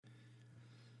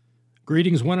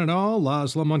Greetings one and all,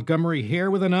 Laszlo Montgomery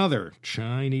here with another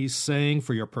Chinese saying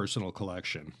for your personal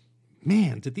collection.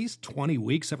 Man, did these 20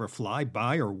 weeks ever fly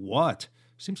by or what?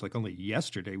 Seems like only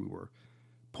yesterday we were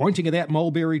pointing at that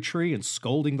mulberry tree and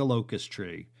scolding the locust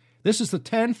tree. This is the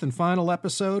 10th and final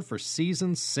episode for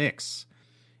Season 6.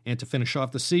 And to finish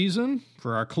off the season,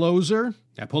 for our closer,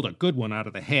 I pulled a good one out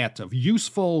of the hat of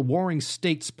useful Warring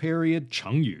States period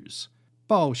Chengyus.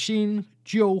 报心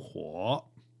救火.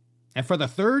 And for the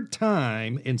third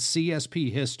time in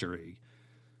CSP history,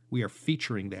 we are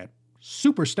featuring that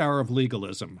superstar of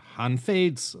legalism, Han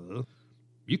Feizi.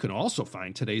 You can also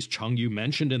find today's Chengyu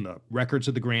mentioned in the Records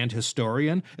of the Grand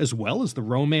Historian, as well as the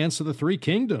Romance of the Three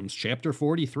Kingdoms, Chapter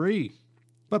 43.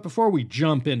 But before we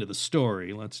jump into the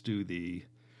story, let's do the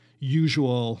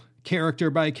usual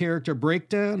character-by-character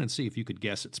breakdown and see if you could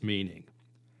guess its meaning.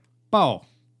 抱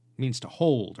means to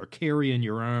hold or carry in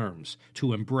your arms,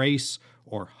 to embrace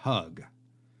or hug.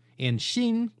 And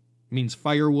心 means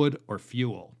firewood or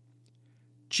fuel.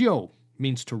 救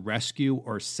means to rescue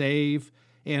or save,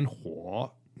 and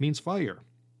火 means fire.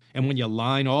 And when you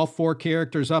line all four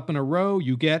characters up in a row,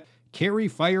 you get carry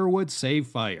firewood, save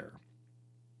fire.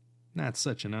 Not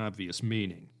such an obvious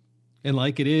meaning. And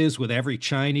like it is with every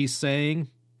Chinese saying,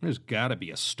 there's gotta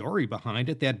be a story behind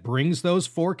it that brings those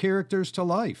four characters to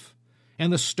life.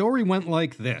 And the story went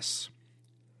like this.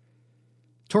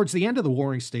 Towards the end of the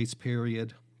Warring States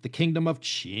period, the kingdom of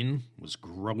Qin was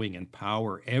growing in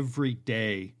power every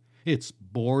day. Its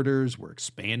borders were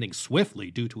expanding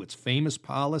swiftly due to its famous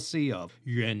policy of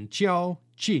yuanjiao,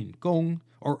 jingong,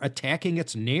 or attacking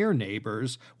its near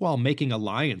neighbors while making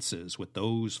alliances with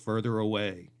those further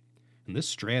away. And this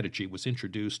strategy was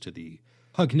introduced to the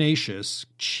pugnacious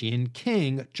Qin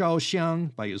king Zhao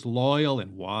Xiang by his loyal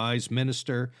and wise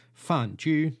minister Fan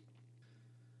Ju.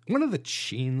 One of the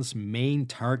Qin's main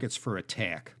targets for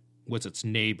attack was its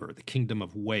neighbor, the kingdom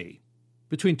of Wei.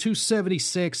 Between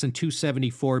 276 and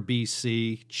 274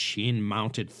 BC, Qin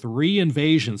mounted 3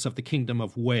 invasions of the kingdom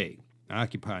of Wei,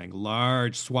 occupying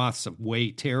large swaths of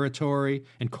Wei territory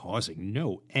and causing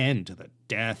no end to the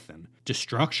death and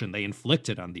destruction they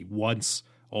inflicted on the once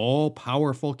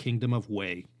all-powerful kingdom of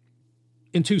Wei.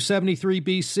 In 273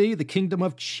 BC, the kingdom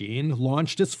of Qin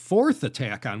launched its 4th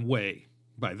attack on Wei.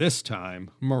 By this time,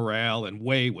 morale in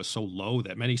Wei was so low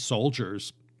that many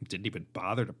soldiers didn't even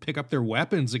bother to pick up their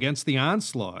weapons against the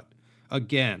onslaught.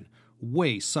 Again,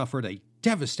 Wei suffered a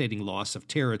devastating loss of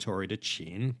territory to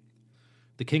Qin.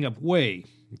 The king of Wei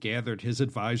gathered his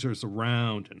advisors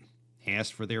around and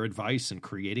asked for their advice in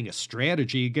creating a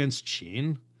strategy against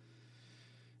Qin.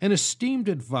 An esteemed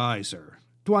advisor,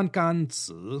 Duan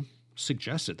Ganzi,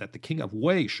 suggested that the king of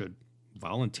Wei should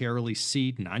voluntarily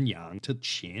cede Nanyang to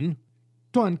Qin.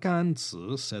 Duan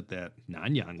Ganzi said that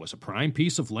Nanyang was a prime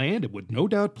piece of land and would no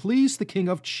doubt please the king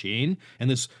of Qin,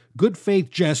 and this good faith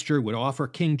gesture would offer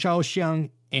King Zhao Xiang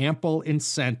ample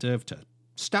incentive to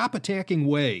stop attacking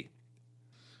Wei.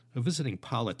 A visiting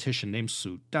politician named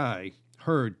Su Dai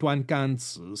heard Duan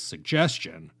Ganzi's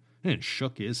suggestion and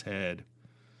shook his head.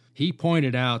 He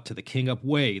pointed out to the king of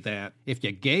Wei that if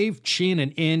you gave Qin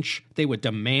an inch, they would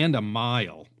demand a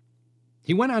mile.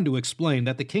 He went on to explain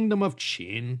that the kingdom of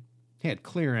Qin had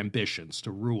clear ambitions to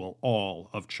rule all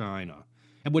of China,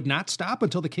 and would not stop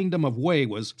until the kingdom of Wei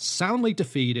was soundly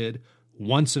defeated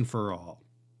once and for all.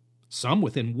 Some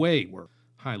within Wei were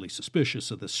highly suspicious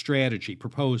of the strategy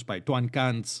proposed by Duan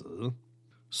Ganzi.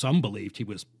 Some believed he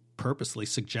was purposely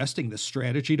suggesting this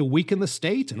strategy to weaken the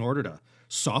state in order to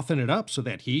soften it up so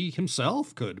that he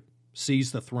himself could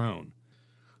seize the throne.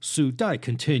 Su Dai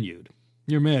continued,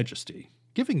 Your Majesty,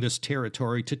 giving this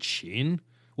territory to Qin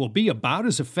will be about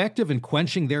as effective in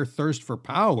quenching their thirst for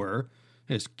power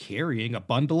as carrying a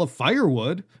bundle of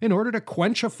firewood in order to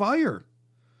quench a fire.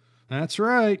 That's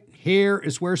right, here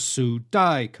is where Su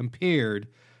Dai compared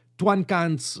Duan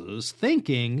Ganzi's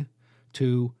thinking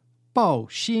to Bao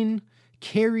Xin,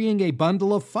 carrying a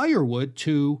bundle of firewood,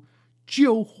 to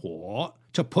jiu huo,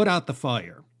 to put out the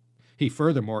fire. He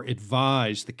furthermore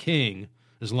advised the king,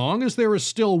 as long as there is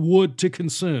still wood to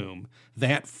consume,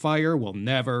 that fire will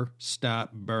never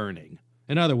stop burning.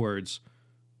 In other words,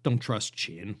 don't trust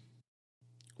Qin.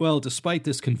 Well, despite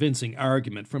this convincing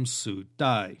argument from Su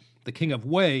Dai, the king of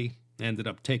Wei ended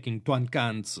up taking Duan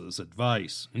Ganzi's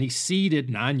advice, and he ceded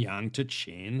Nanyang to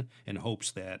Qin in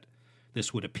hopes that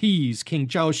this would appease King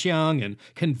Zhao Xiang and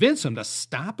convince him to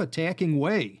stop attacking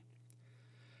Wei.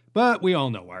 But we all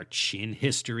know our Qin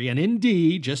history, and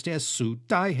indeed, just as Su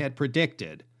Dai had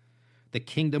predicted, the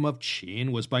kingdom of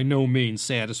Qin was by no means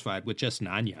satisfied with just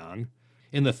Nanyang.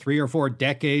 In the 3 or 4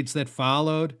 decades that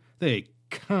followed, they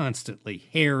constantly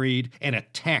harried and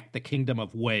attacked the kingdom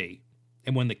of Wei.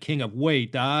 And when the king of Wei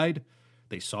died,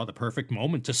 they saw the perfect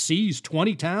moment to seize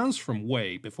 20 towns from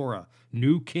Wei before a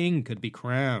new king could be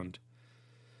crowned.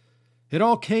 It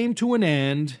all came to an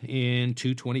end in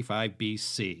 225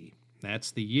 BC.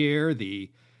 That's the year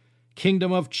the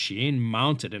kingdom of Qin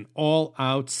mounted an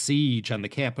all-out siege on the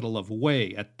capital of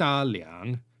Wei at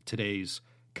Daliang, today's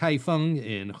Kaifeng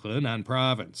in Henan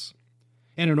province.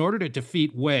 And in order to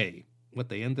defeat Wei, what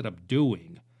they ended up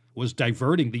doing was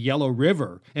diverting the Yellow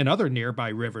River and other nearby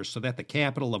rivers so that the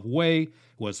capital of Wei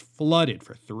was flooded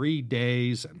for 3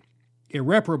 days, and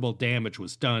irreparable damage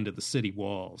was done to the city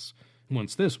walls.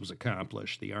 Once this was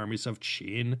accomplished, the armies of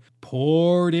Qin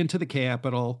poured into the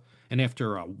capital, and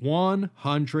after a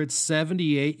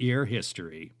 178-year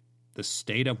history, the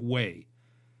state of Wei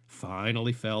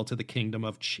finally fell to the kingdom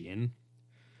of Qin.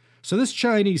 So this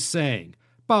Chinese saying,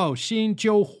 报心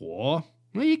救火,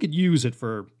 well, you could use it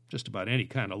for just about any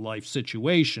kind of life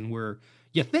situation where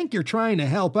you think you're trying to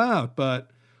help out,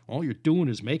 but all you're doing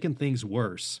is making things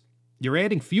worse. You're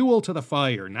adding fuel to the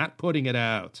fire, not putting it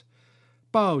out.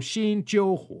 报心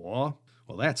救火.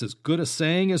 Well, that's as good a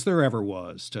saying as there ever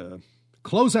was. To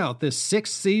close out this 6th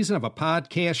season of a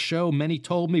podcast show many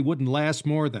told me wouldn't last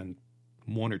more than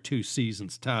 1 or 2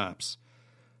 seasons tops.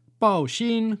 报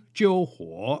心救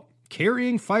火.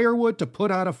 Carrying firewood to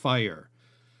put out a fire.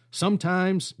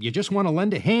 Sometimes you just want to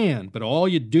lend a hand, but all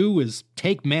you do is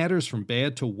take matters from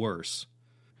bad to worse.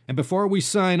 And before we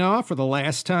sign off for the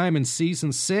last time in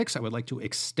Season 6, I would like to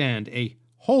extend a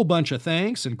whole bunch of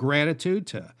thanks and gratitude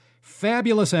to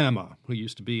Fabulous Emma, who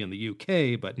used to be in the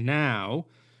UK, but now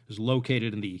is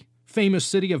located in the famous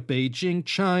city of Beijing,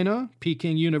 China,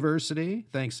 Peking University.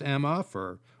 Thanks, Emma,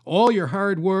 for all your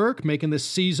hard work making this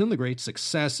season the great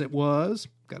success it was.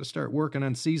 Got to start working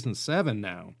on Season 7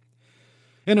 now.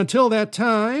 And until that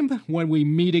time, when we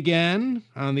meet again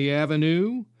on the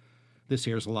Avenue, this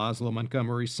here's Laszlo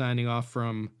Montgomery signing off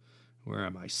from, where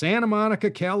am I? Santa Monica,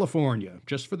 California,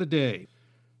 just for the day.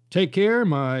 Take care,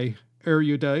 my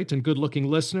erudite and good-looking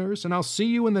listeners, and I'll see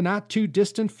you in the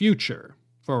not-too-distant future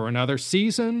for another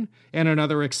season and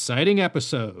another exciting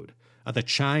episode of the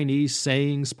Chinese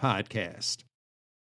Sayings Podcast.